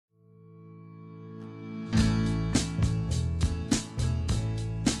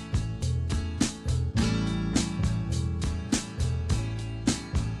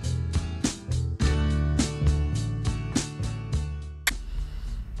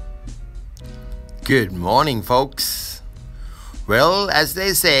Good morning, folks. Well, as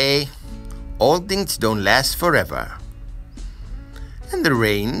they say, all things don't last forever. And the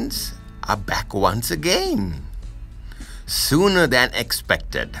rains are back once again, sooner than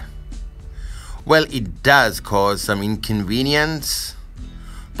expected. Well, it does cause some inconvenience,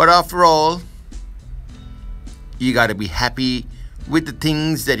 but after all, you gotta be happy with the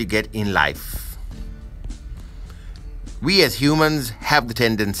things that you get in life. We as humans have the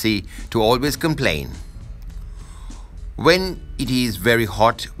tendency to always complain. When it is very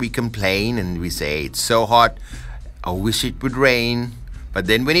hot, we complain and we say, it's so hot, I wish it would rain. But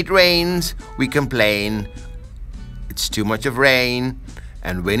then when it rains, we complain, it's too much of rain,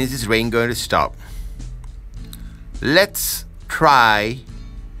 and when is this rain going to stop? Let's try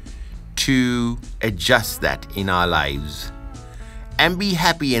to adjust that in our lives and be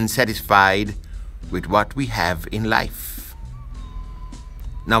happy and satisfied with what we have in life.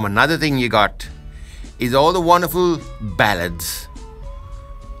 Now, another thing you got is all the wonderful ballads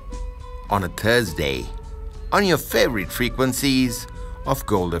on a Thursday on your favorite frequencies of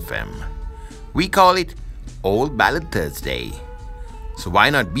Gold FM. We call it Old Ballad Thursday. So why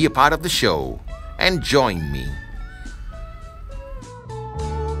not be a part of the show and join me?